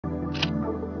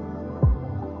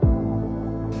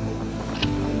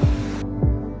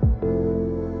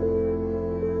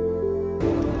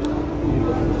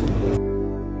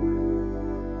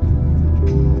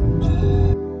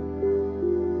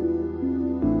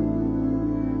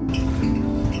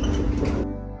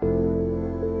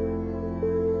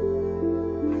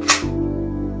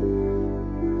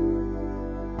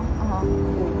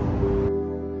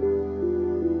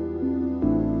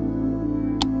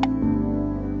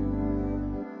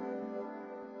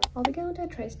I'll be going to a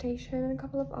train station in a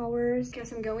couple of hours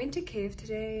because I'm going to Kyiv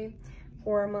today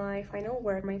for my final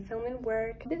work, my filming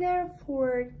work. I'll be there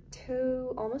for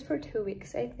almost 2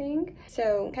 weeks, I think.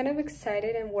 So kind of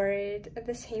excited and worried at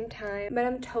the same time, but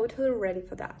I'm totally ready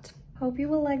for that. Hope you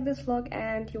will like this vlog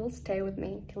and you will stay with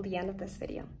me till the end of this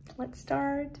video. Let's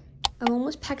start. I've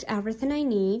almost packed everything I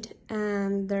need,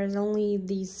 and there's only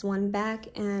this one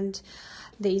bag and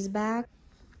this bag.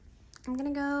 I'm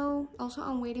gonna go. Also,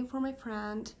 I'm waiting for my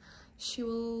friend. She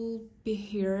will be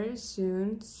here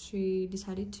soon. She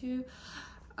decided to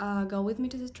go with me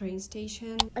to the train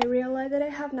station. I realized that I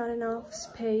have not enough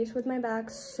space with my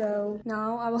bags, so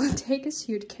now I will take a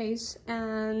suitcase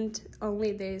and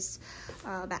only this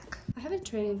bag. I have a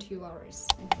train in 2 hours.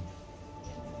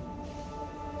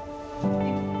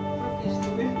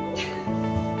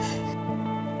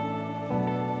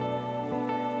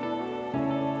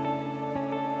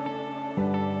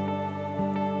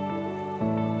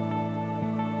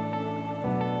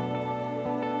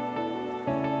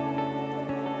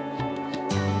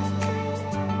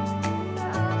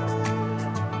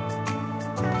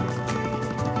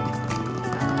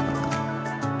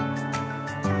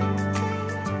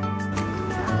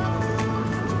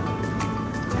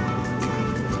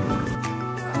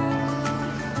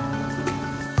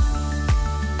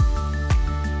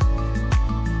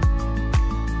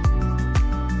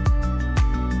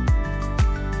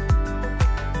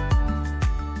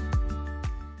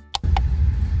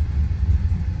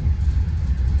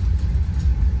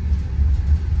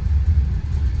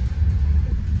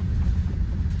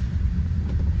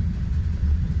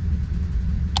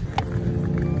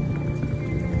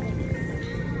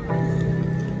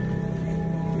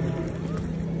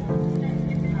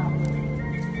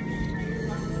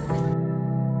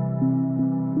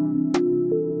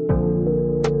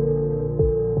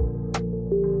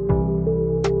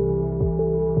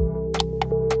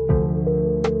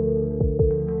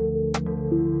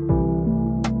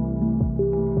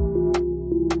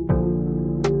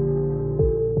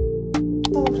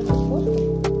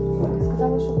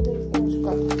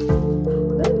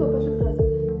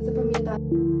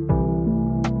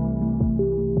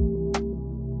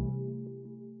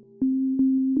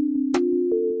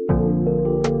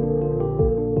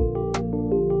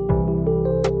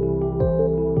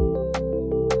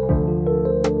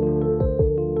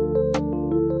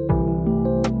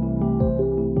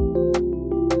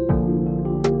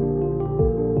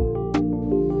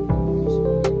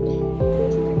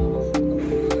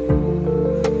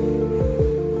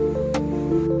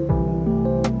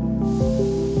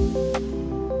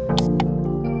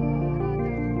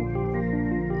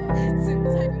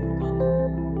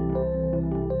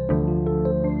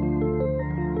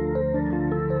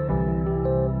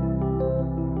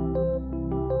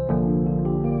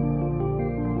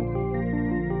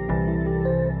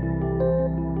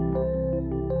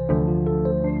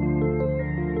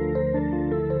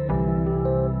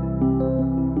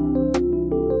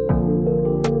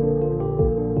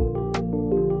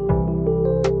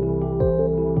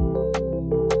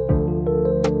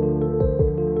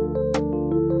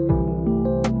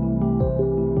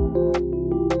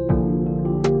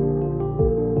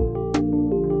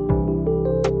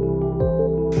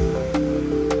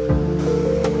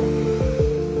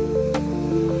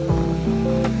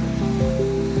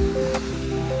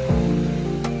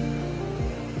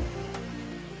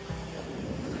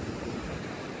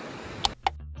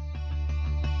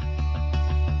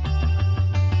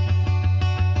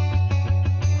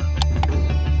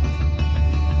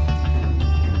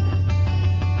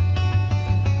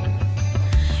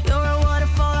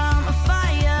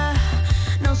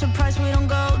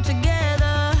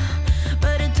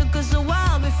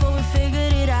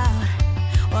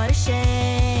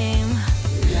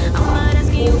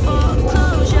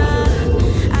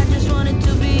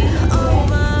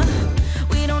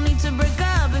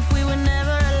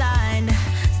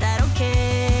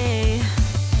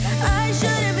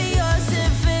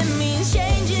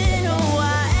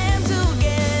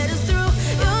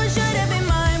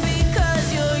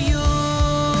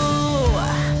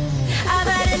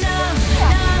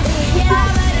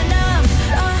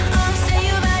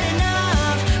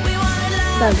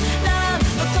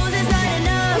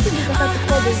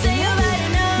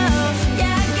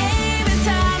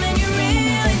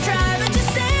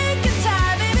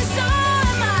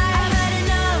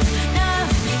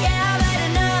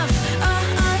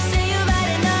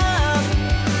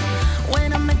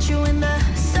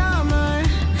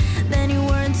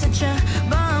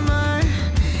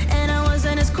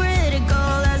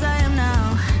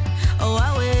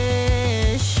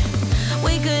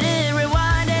 We couldn't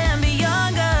rewind and be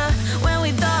younger.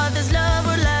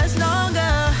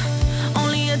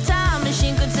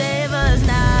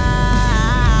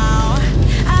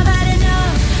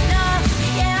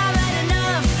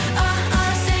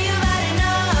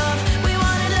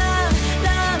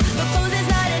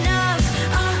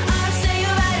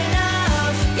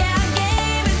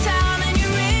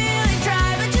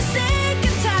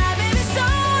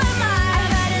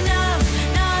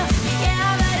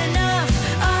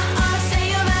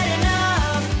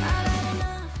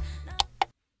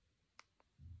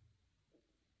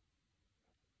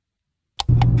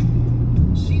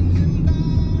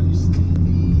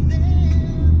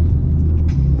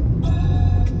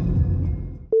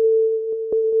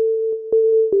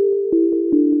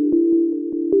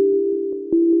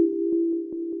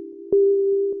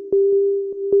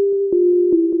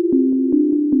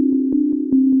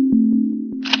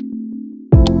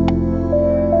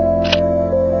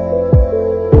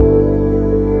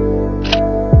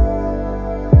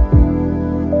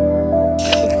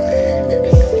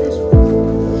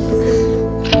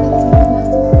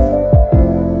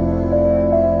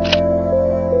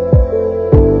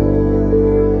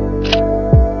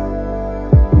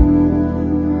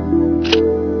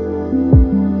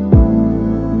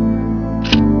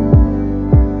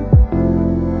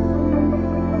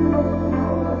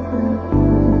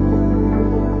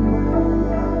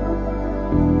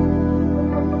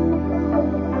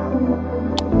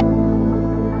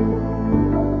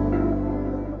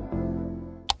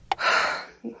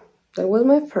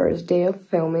 was my first day of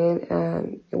filming,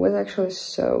 and it was actually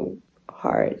so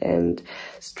hard and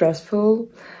stressful,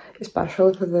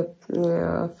 especially for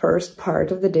the first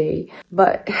part of the day,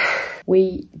 but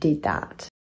we did that.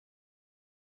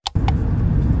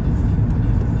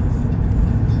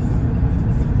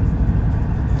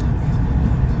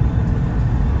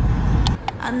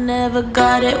 I never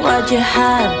got it, why'd you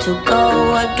have to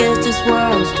go? I guess this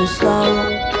world's too slow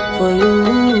for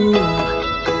you.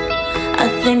 I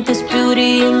think there's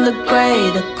beauty in the gray,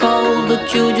 the cold,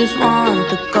 but you just want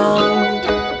the gold.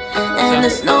 And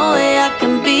there's no way I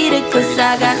can beat it, cause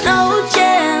I got no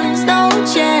chance, no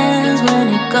chance when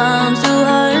it comes to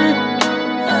her.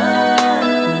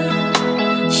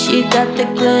 She got the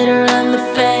glitter and the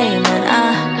fame, and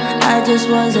I just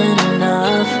wasn't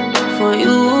enough for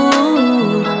you.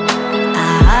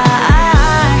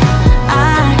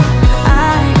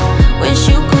 I wish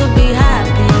you could be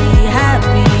happy,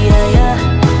 happy, yeah, yeah.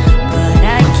 But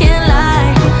I can't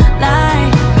lie, lie,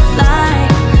 lie.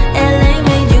 LA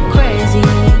made you crazy,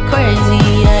 crazy,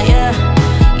 yeah, yeah.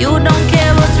 You don't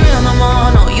care what's real no more,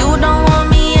 no, you don't want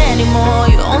me anymore.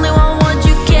 You only want what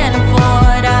you can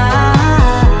afford.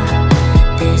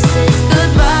 This is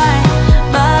goodbye,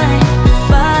 bye,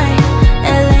 bye.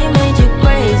 LA made you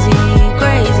crazy,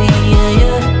 crazy, yeah,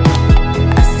 yeah.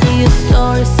 I see your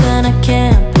stories and I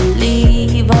can't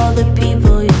believe all the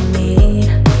people you meet.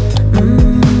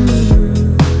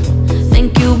 Think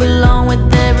you belong with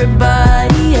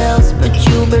everybody else, but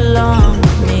you belong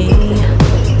with me.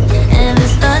 And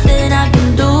there's nothing I can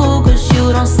do, cause you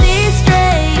don't see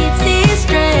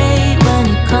straight when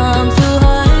it comes to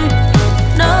her.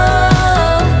 No,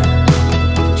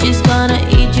 she's gonna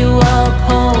eat you up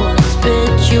whole and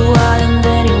spit you out, and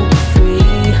then you'll be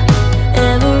free,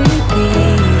 every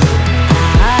piece.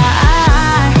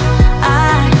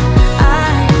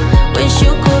 I wish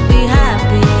you could be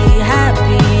happy,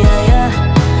 happy, yeah, yeah.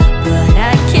 But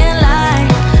I can't lie,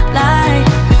 lie,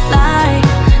 lie.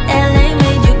 LA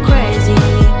made you crazy,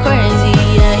 crazy,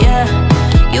 yeah, yeah.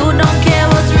 You don't care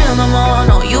what's real no more,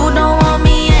 no, you don't want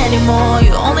me anymore.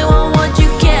 You only want what you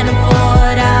can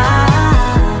afford.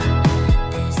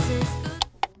 This is good.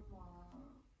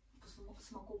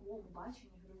 Смаковому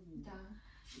баченні гривні.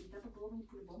 І треба було мені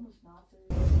по-любому знати.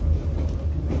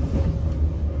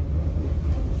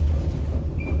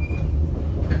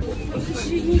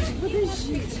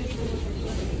 Подождите.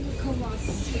 Класс.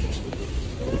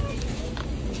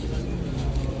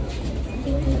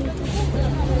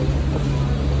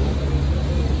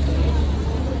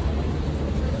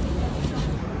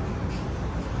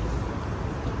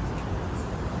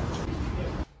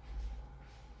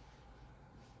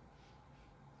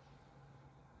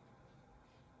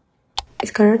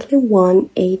 It's currently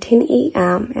 1:18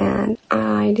 a.m. and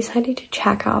I decided to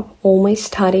check up all my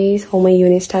studies, all my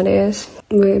uni studies,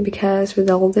 because with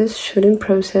all this shooting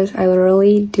process, I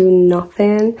literally do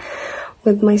nothing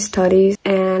with my studies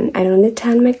and I don't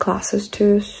attend my classes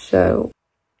too, so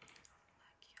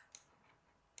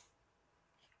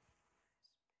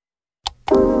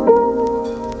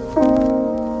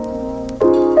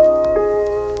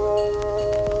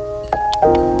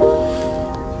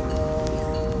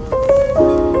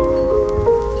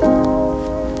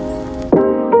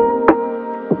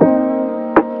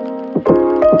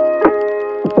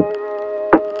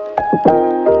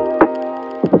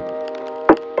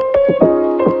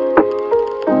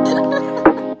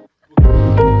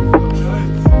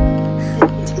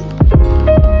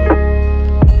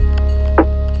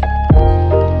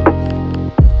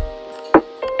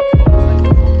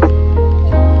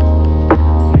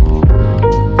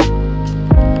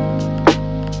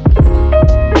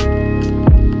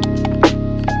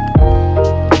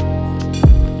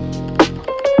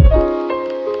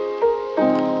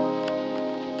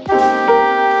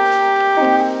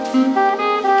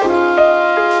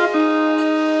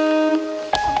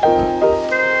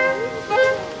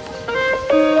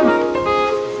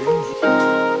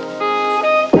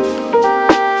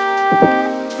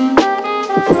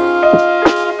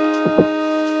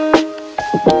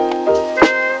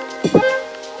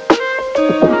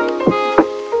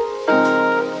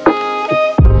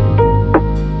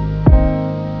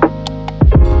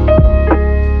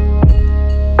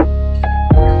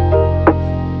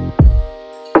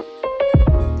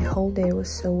was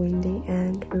so windy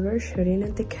and we were shooting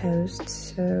at the coast,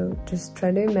 so just try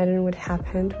to imagine what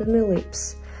happened with my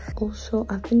lips. Also,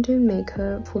 I've been doing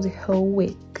makeup for the whole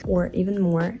week or even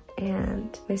more, and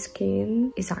my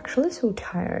skin is actually so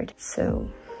tired, so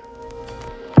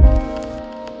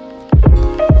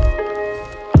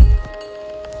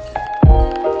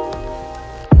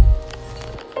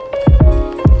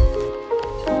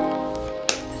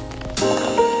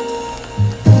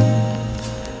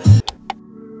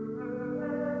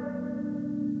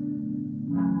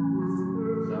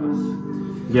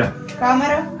Yeah.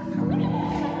 Камера.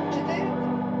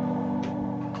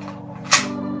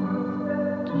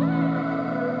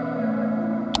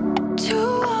 4.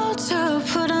 Too old to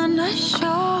put on a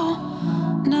show.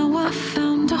 Now I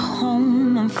found a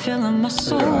home. I'm feeling my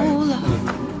soul up.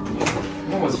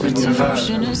 It's a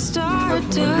version of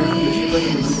stardust.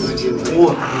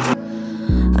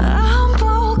 I'm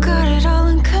bold, got it all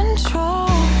in control.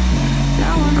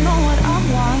 Now I know what I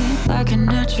want, like a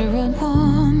natural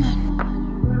woman.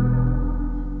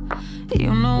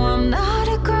 You know I'm not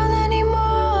a girl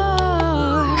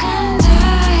anymore. And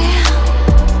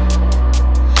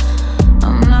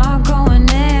I'm not going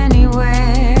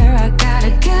anywhere. I got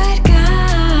a good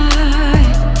guy.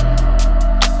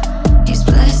 He's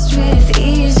blessed with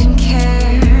ease and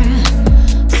care.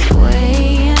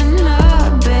 Swaying,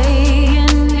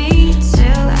 obeying me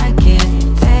till I get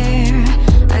there.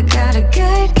 I got a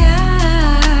good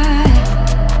guy.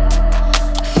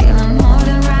 Feeling more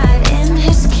than right in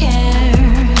his care.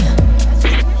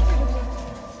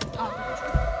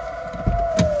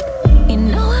 You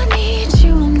know I need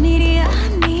you, I'm needy, I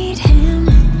need him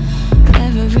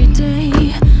every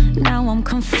day. Now I'm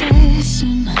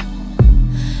confessing,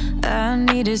 I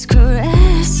need his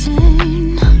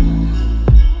caressing.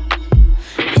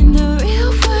 In the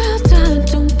real world, I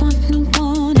don't want no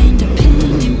one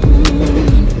independent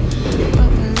woman, but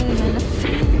we live in a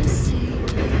fantasy.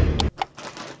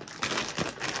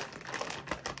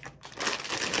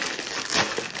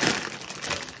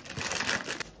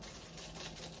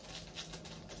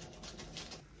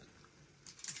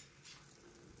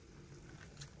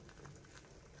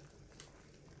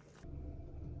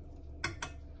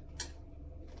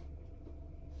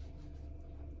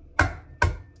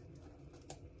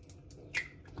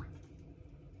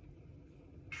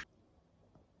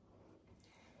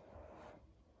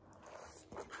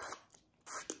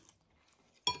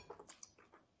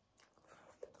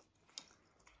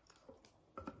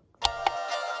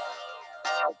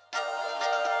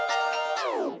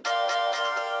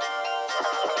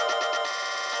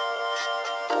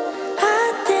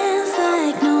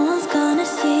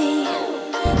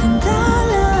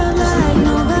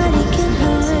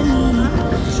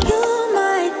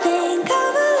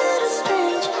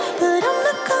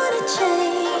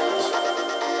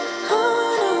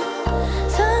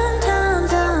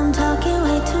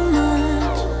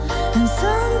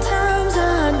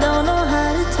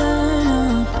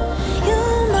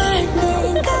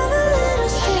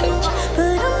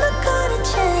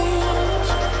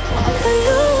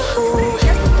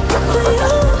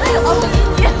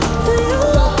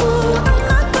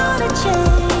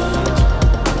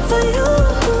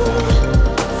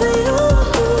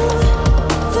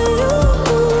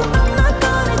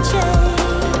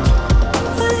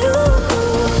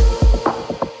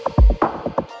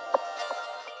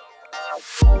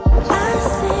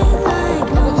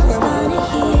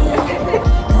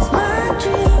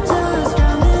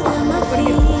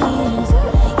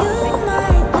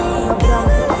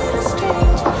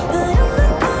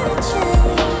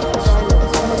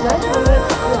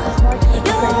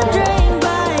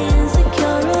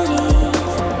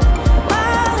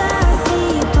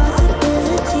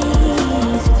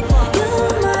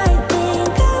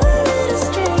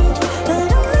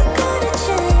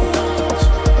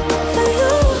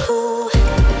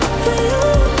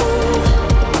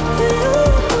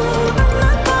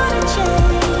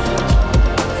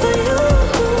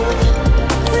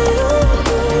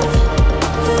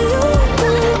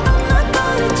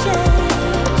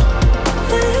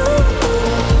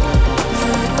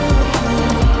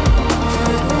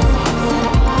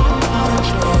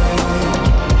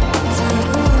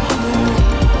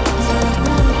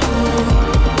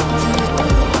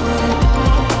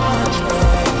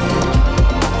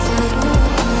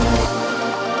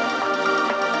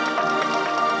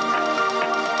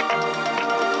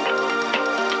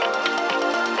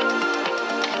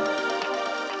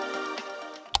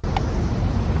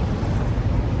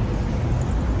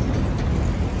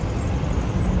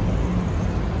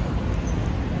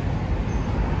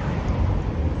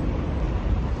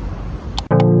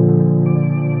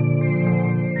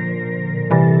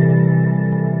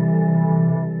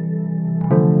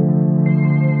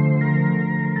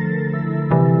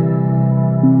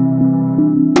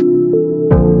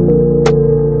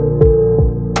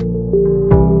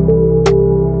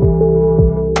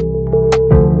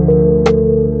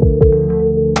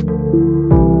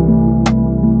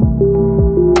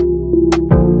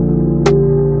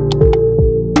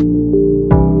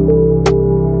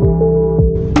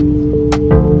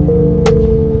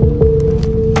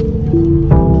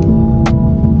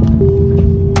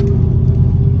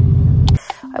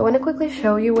 quickly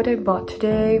show you what I bought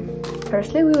today.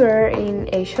 Firstly, we were in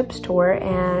a shop store,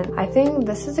 and I think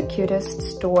this is the cutest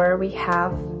store we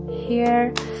have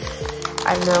here.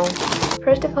 I don't know.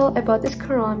 First of all, I bought this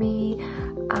karami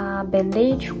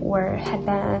bandage or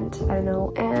headband, I don't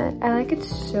know, and I like it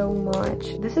so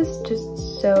much. This is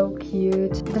just so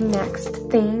cute. The next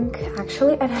thing,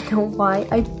 actually, I don't know why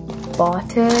I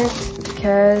bought it,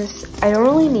 because I don't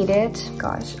really need it.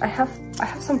 Gosh, I have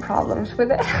some problems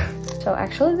with it. So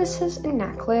actually this is a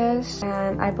necklace,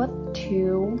 and I bought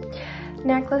 2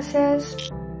 necklaces.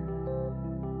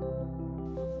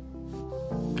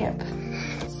 Yep.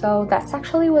 So that's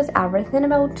actually was everything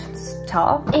about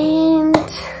stuff. And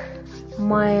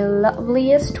my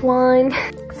loveliest one,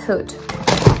 food.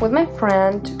 With my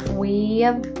friend, we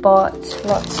have bought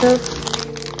lots of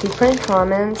different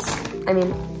ramens. I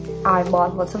mean, I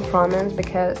bought lots of ramens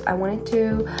because I wanted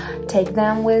to take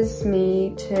them with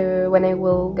me to when I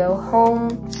will go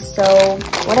home. So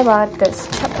what about this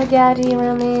spaghetti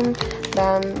ramen,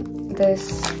 then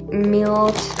this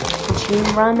milled gin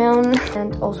ramen,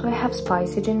 and also I have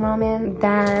spicy gin ramen.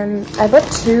 Then I bought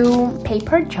 2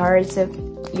 paper jars of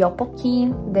yopoki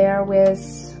there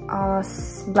with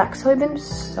black soybean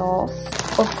sauce,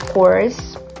 of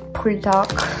course, produk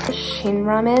shin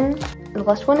ramen. The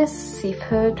last one is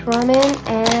seafood ramen,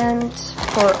 and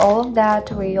for all of that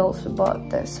we also bought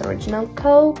this original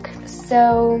Coke.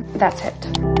 So that's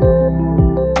it.